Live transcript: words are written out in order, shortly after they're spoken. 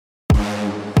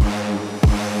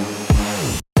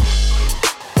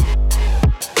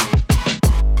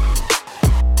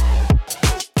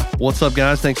What's up,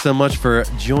 guys? Thanks so much for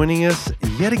joining us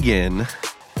yet again.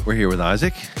 We're here with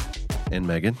Isaac and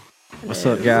Megan. What's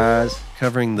up, guys?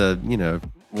 Covering the,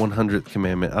 100th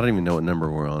commandment. I don't even know what number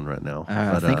we're on right now.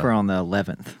 I think we're on the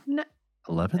 11th. No.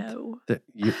 11th? No.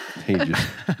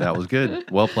 That was good.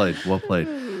 Well played.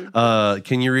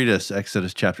 Can you read us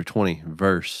Exodus chapter 20,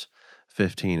 verse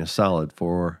 15, a solid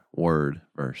 4-word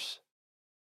verse?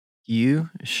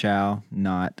 You shall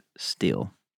not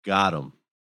steal. Got him.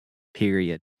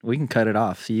 Period. We can cut it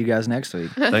off. See you guys next week.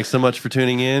 Thanks so much for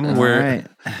tuning in. All right.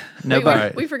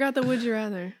 Wait, we forgot the would you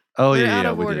rather. Oh, We're yeah, out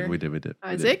of we order. did.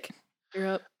 Isaac, you're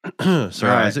up. Sir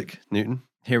All right. Isaac Newton.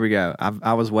 Here we go.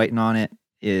 I was waiting on it.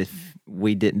 If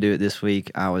we didn't do it this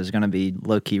week, I was going to be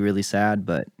low-key really sad,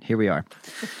 but here we are.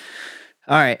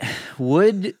 All right.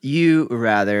 Would you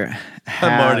rather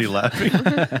have... I'm already laughing.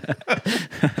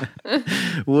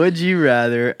 Would you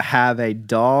rather have a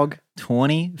dog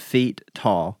 20 feet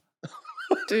tall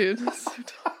Dude, that's so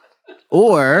tough.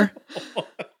 or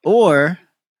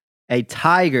a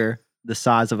tiger the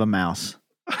size of a mouse?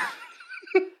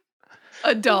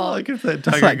 A dog. Like if that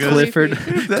That's tiger like goes...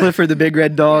 Clifford the big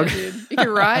red dog. Yeah, dude. You can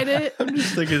ride it. I'm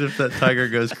just thinking if that tiger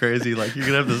goes crazy, like you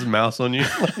could have this mouse on you.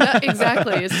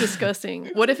 Exactly. It's disgusting.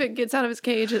 What if it gets out of its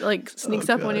cage? It like sneaks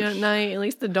up on you at night. At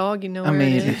least the dog, you know where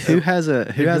it is. who has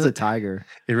a tiger?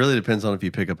 It really depends on if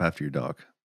you pick up after your dog.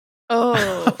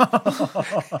 Oh,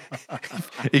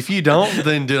 If you don't,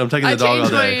 then dude, I'm taking the I dog all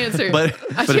changed my day. answer. But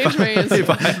I if changed my answer. If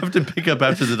I have to pick up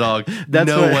after the dog, That's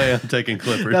no what- way I'm taking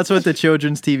Clifford. That's what the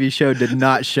children's TV show did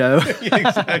not show. Yeah,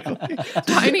 exactly.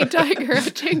 tiny tiger. I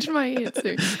changed my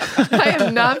answer. I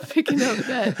am not picking up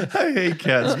that. I hate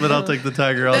cats, but I'll take the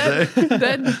tiger all day.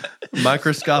 That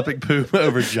Microscopic poop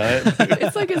over giant poop.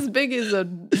 it's like as big as a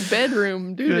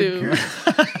bedroom doo-doo.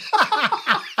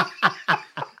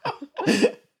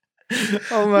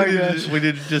 Oh my gosh. We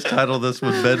need to just title this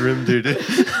with bedroom doo-doo.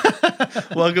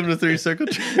 Welcome to Three Circle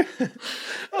Chair.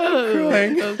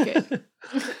 crying. Okay.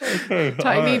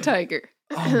 Tiny tiger.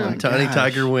 my Tiny gosh.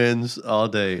 tiger wins all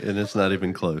day, and it's not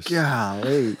even close.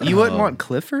 Golly. You wouldn't want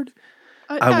Clifford?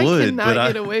 I would, cannot but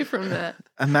get away from that.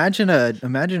 Imagine a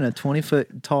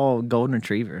 20-foot tall golden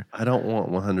retriever. I don't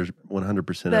want 100%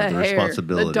 of The the hair,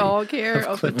 responsibility. the dog hair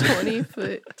of a Clifford.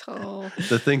 20-foot tall.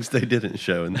 The things they didn't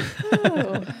show. And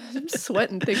Oh, I'm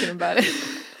sweating thinking about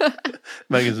it.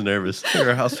 Megan's nervous.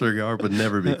 Her housework yard would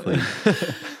never be clean.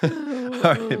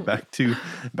 All right, back to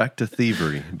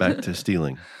thievery, back to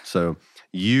stealing. So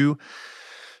you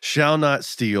shall not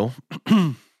steal.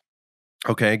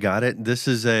 Okay, got it. This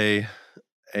is a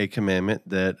commandment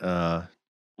that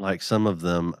like some of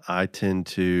them I tend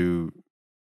to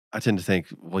think,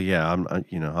 well, yeah,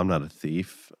 I'm not a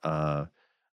thief.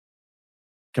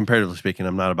 Comparatively speaking,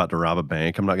 I'm not about to rob a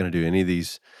bank. I'm not going to do any of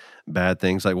these bad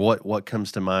things. Like what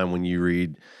comes to mind when you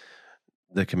read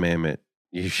the commandment,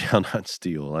 you shall not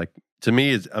steal? Like to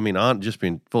me, on just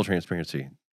being full transparency,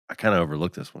 I kind of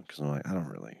overlook this one because I'm like,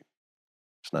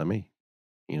 it's not me,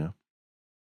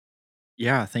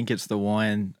 Yeah, I think it's the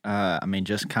one,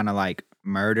 just kind of like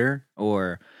murder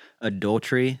or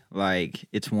adultery. Like,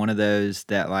 it's one of those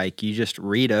that, like, you just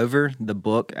read over the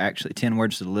book, actually, 10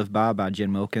 Words to Live by Jen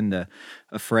Milken,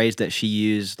 a phrase that she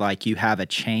used, like, you have a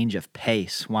change of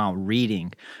pace while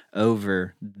reading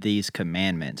over these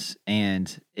commandments.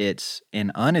 And it's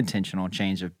an unintentional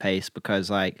change of pace because,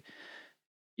 like,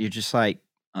 you're just like,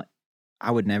 I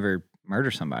would never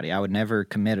murder somebody. I would never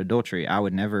commit adultery. I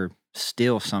would never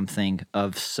steal something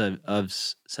of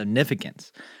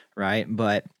significance, right?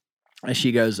 But as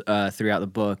she goes throughout the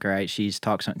book, right, she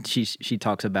talks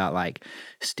about like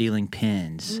stealing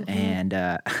pens and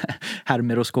had a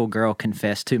middle school girl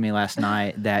confess to me last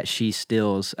night that she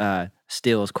steals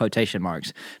quotation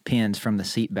marks pens from the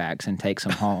seat backs and takes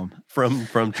them home from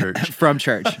church. from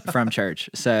church.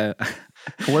 So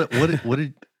what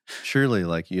did surely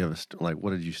like you have what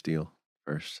did you steal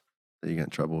first that you got in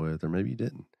trouble with, or maybe you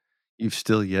didn't? You've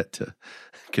still yet to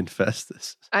confess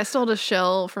this. I stole a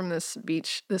shell from this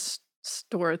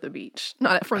store at the beach.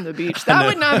 Not from the beach. That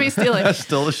would not be stealing. I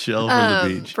stole a shell from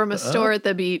the beach. From a store at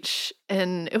the beach.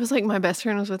 And it was like my best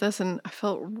friend was with us and I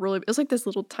felt it was like this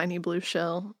little tiny blue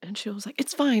shell. And she was like,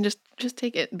 it's fine. Just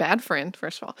take it. Bad friend,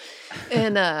 first of all.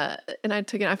 And I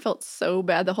took it. I felt so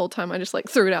bad the whole time. I just like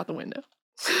threw it out the window.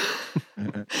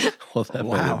 Well, that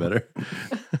Wow. made it better.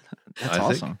 That's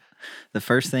Isaac? awesome. The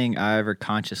first thing I ever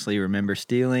consciously remember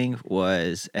stealing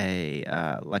was a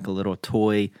little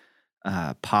toy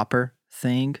popper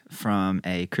thing from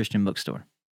a Christian bookstore.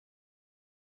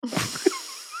 I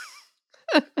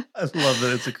love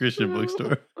that it's a Christian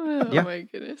bookstore. Oh Yeah. my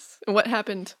goodness. And what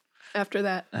happened after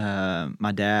that?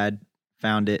 My dad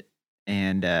found it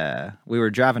and we were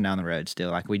driving down the road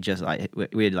still, like we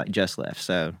had like just left.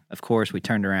 So of course we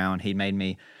turned around. He made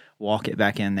me walk it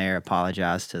back in there,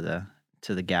 apologize to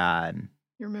the guy, and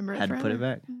You remember it had to put it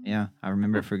forever? back. Yeah, I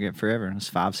remember it forever. I was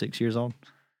 5-6 years old.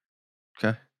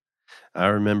 Okay. I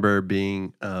remember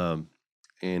being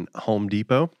in Home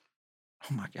Depot.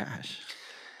 Oh my gosh!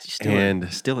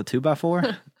 And still a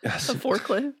 2x4. A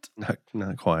forklift.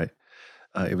 Not quite.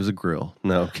 It was a grill.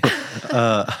 No,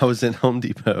 I was in Home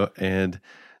Depot, and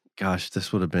gosh,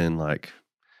 this would have been like,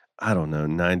 I don't know,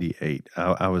 98.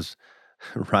 I was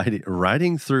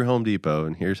riding through Home Depot,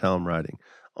 and here's how I'm riding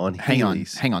on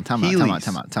Heelys. Hang on, time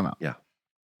out. Yeah.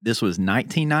 This was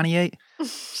 1998.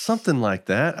 Something like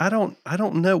that. I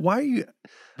don't know. Why are you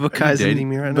Because dating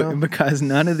me right now? Because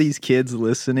none of these kids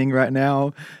listening right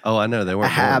now Oh, I know they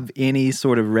weren't have born. any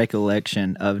sort of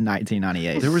recollection of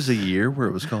 1998. There was a year where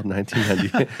it was called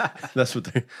 1998. That's what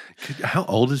they. How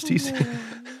old is TC?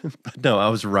 But no, I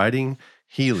was riding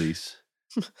Heelys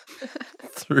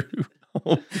through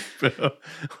Home Depot,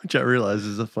 which I realize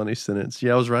is a funny sentence.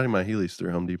 Yeah, I was riding my Heelys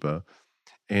through Home Depot,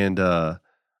 and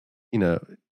you know,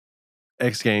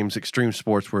 X Games, extreme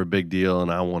sports were a big deal, and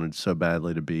I wanted so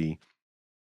badly to be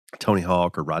Tony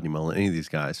Hawk or Rodney Mullen, any of these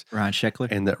guys. Ryan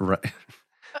Sheckler. And that,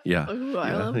 yeah. Ooh, I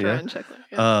yeah, loved yeah. Ryan Sheckler.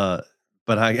 Yeah.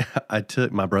 But I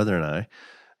took my brother and I,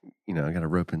 I got to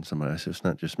rope in somebody, so it's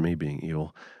not just me being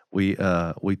evil. We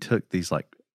took these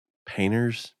like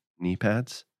painters knee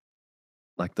pads,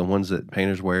 like the ones that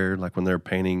painters wear, like when they're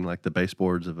painting like the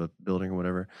baseboards of a building or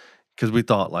whatever, because we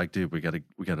thought like, dude, we gotta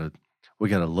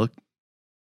look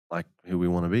like who we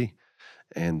want to be,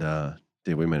 and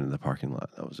dude, we made it in the parking lot.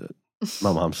 That was it.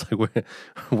 My mom's like,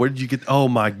 where did you get? Oh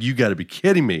my, you got to be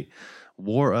kidding me!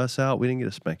 Wore us out. We didn't get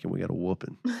a spanking. We got a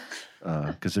whooping.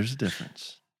 Because there's a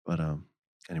difference. But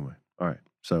anyway, all right.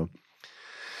 So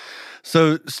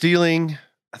stealing.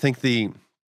 I think the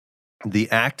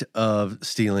act of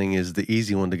stealing is the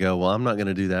easy one to go, well, I'm not going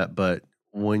to do that. But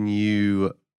when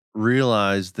you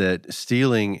realize that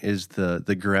stealing is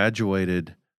the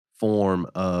graduated form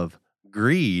of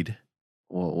greed,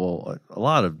 well,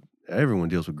 everyone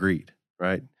deals with greed,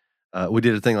 right? We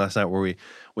did a thing last night where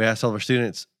we asked all of our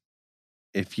students,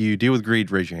 if you deal with greed,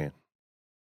 raise your hand.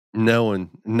 No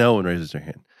one raises their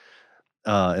hand.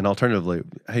 And alternatively,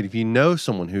 hey, if you know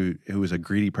someone who is a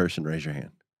greedy person, raise your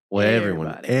hand. Well,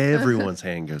 Everybody. everyone's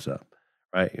hand goes up,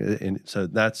 right? And so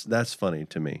that's funny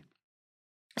to me.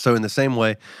 So in the same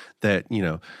way that,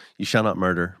 you shall not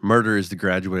murder. Murder is the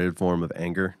graduated form of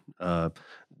anger.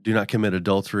 Do not commit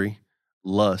adultery.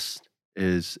 Lust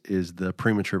is the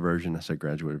premature version. I said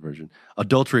graduated version.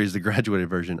 Adultery is the graduated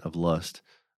version of lust.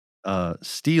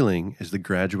 Stealing is the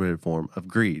graduated form of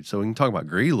greed. So we can talk about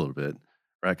greed a little bit,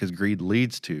 right? Because greed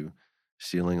leads to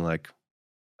stealing. Like,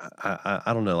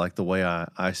 I don't know, like the way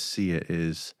I see it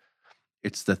is,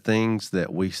 it's the things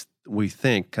that we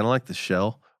think, kind of like the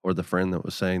shell or the friend that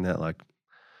was saying that, like,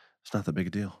 it's not that big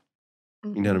a deal.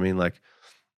 You know what I mean? Like,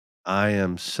 I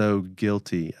am so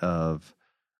guilty of,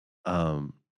 I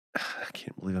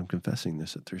can't believe I'm confessing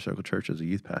this at Three Circle Church as a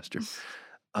youth pastor,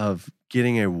 of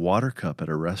getting a water cup at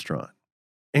a restaurant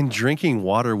and drinking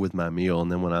water with my meal.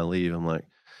 And then when I leave, I'm like,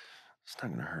 it's not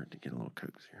going to hurt to get a little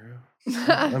Coke Zero.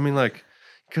 I mean, like,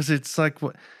 because it's like,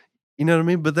 what, you know what I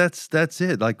mean? But that's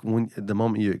it. Like, when the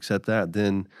moment you accept that,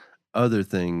 then other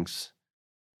things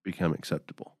become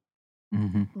acceptable.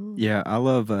 Mm-hmm. Yeah, I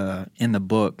love in the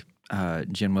book,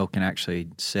 Jen Wilkin actually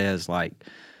says, like,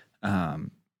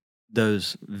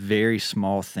 those very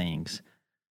small things,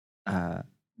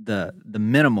 the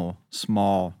minimal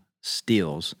small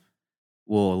steals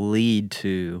will lead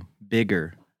to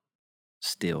bigger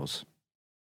steals,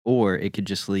 or it could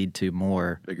just lead to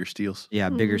more Bigger steals. Yeah,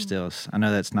 bigger steals. I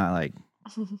know that's not like,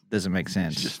 doesn't make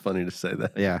sense. It's just funny to say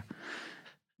that. Yeah,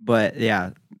 but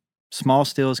yeah, small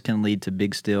steals can lead to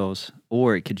big steals,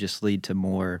 or it could just lead to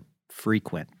more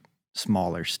frequent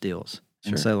smaller steals.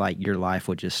 Sure. And so, like, your life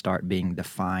would just start being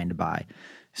defined by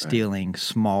stealing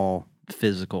small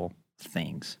physical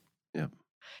things. Yeah.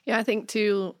 Yeah, I think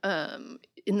too,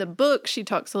 in the book, she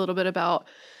talks a little bit about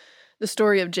the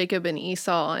story of Jacob and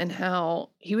Esau and how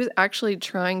he was actually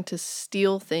trying to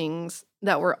steal things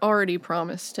that were already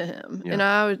promised to him. Yeah.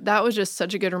 And that was just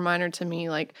such a good reminder to me.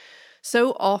 Like,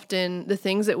 so often the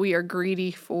things that we are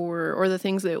greedy for, or the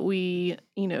things that we,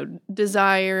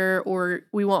 desire, or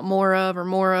we want more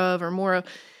of,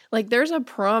 like, there's a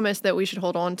promise that we should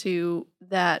hold on to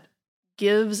that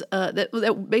gives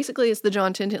that basically is the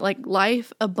John 10:10, like,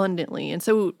 life abundantly. And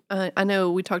so I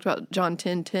know we talked about John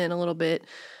 10:10 a little bit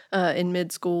in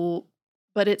mid school,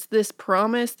 but it's this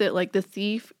promise that, like, the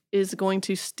thief is going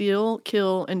to steal,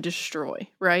 kill, and destroy,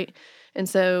 right? And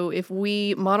so if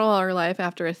we model our life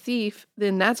after a thief,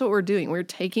 then that's what we're doing. We're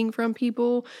taking from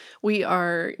people. We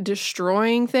are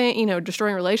destroying things,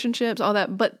 destroying relationships, all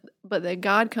that. But that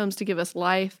God comes to give us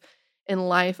life and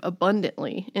life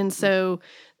abundantly. And so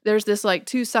there's this like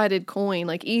two-sided coin.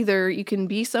 Like either you can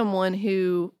be someone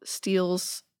who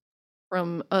steals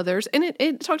from others, and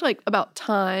it talked like about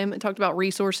time, it talked about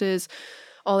resources,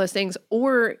 all those things,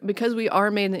 or because we are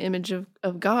made in the image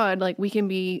of God, like we can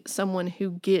be someone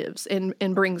who gives and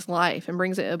brings life and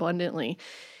brings it abundantly.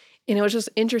 And it was just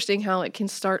interesting how it can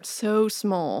start so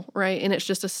small, right? And it's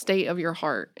just a state of your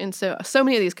heart. And so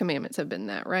many of these commandments have been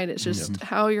that, right? It's just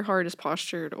how your heart is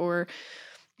postured, or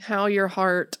how your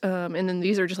heart, and then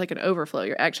these are just like an overflow.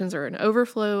 Your actions are an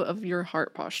overflow of your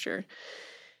heart posture.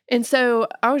 And so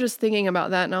I was just thinking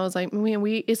about that, and I was like, man,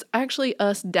 it's actually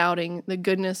us doubting the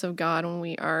goodness of God when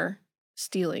we are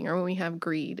stealing or when we have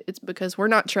greed. It's because we're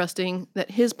not trusting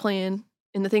that His plan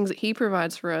and the things that He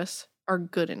provides for us are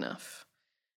good enough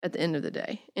at the end of the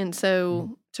day. And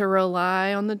so to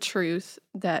rely on the truth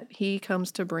that He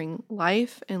comes to bring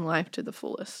life and life to the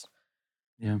fullest.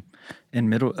 Yeah. In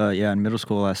middle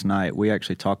school last night, we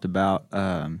actually talked about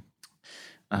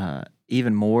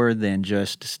even more than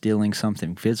just stealing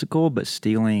something physical, but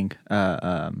stealing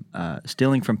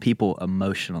from people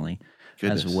emotionally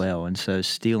as well. And so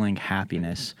stealing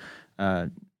happiness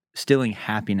from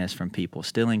people,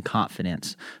 stealing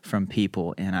confidence from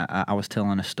people. And I was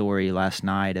telling a story last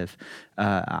night of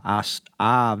I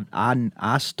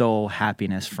stole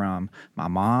happiness from my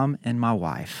mom and my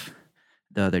wife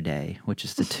the other day, which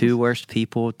is the two worst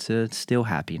people to steal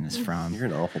happipiness from. You're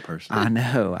an awful person. I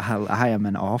know. I am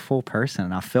an awful person,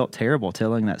 and I felt terrible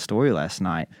telling that story last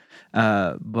night.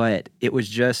 But it was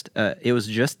just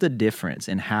the difference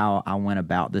in how I went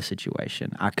about the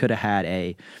situation. I could have had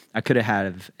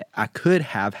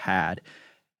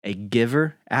a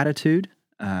giver attitude,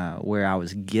 where I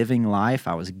was giving life,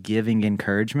 I was giving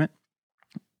encouragement.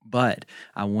 But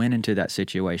I went into that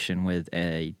situation with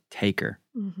a taker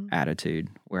attitude,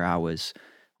 where I was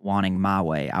wanting my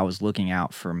way. I was looking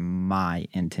out for my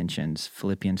intentions.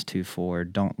 Philippians 2:4,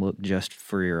 don't look just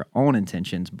for your own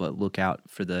intentions, but look out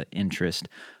for the interest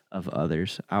of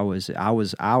others. I was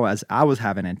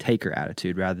having a taker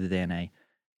attitude rather than a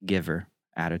giver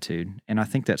attitude. And I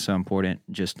think that's so important,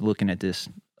 just looking at this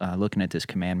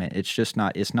commandment.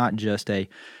 It's not just a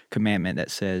commandment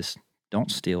that says don't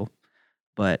steal,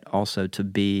 but also to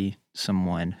be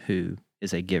someone who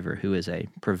is a giver, who is a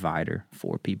provider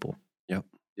for people.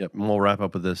 Yep. And we'll wrap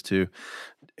up with this too.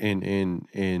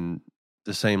 In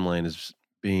the same lane as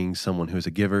being someone who's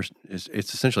a giver, it's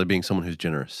essentially being someone who's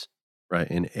generous, right?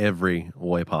 In every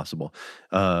way possible.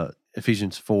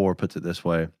 Ephesians 4 puts it this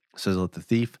way. It says, let the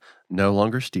thief no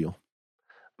longer steal,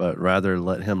 but rather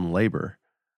let him labor,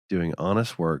 doing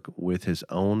honest work with his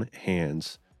own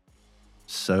hands,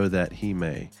 so that he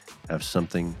may have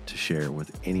something to share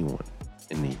with anyone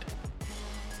in need.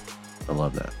 I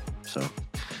love that. So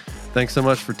thanks so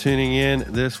much for tuning in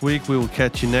this week. We will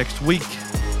catch you next week.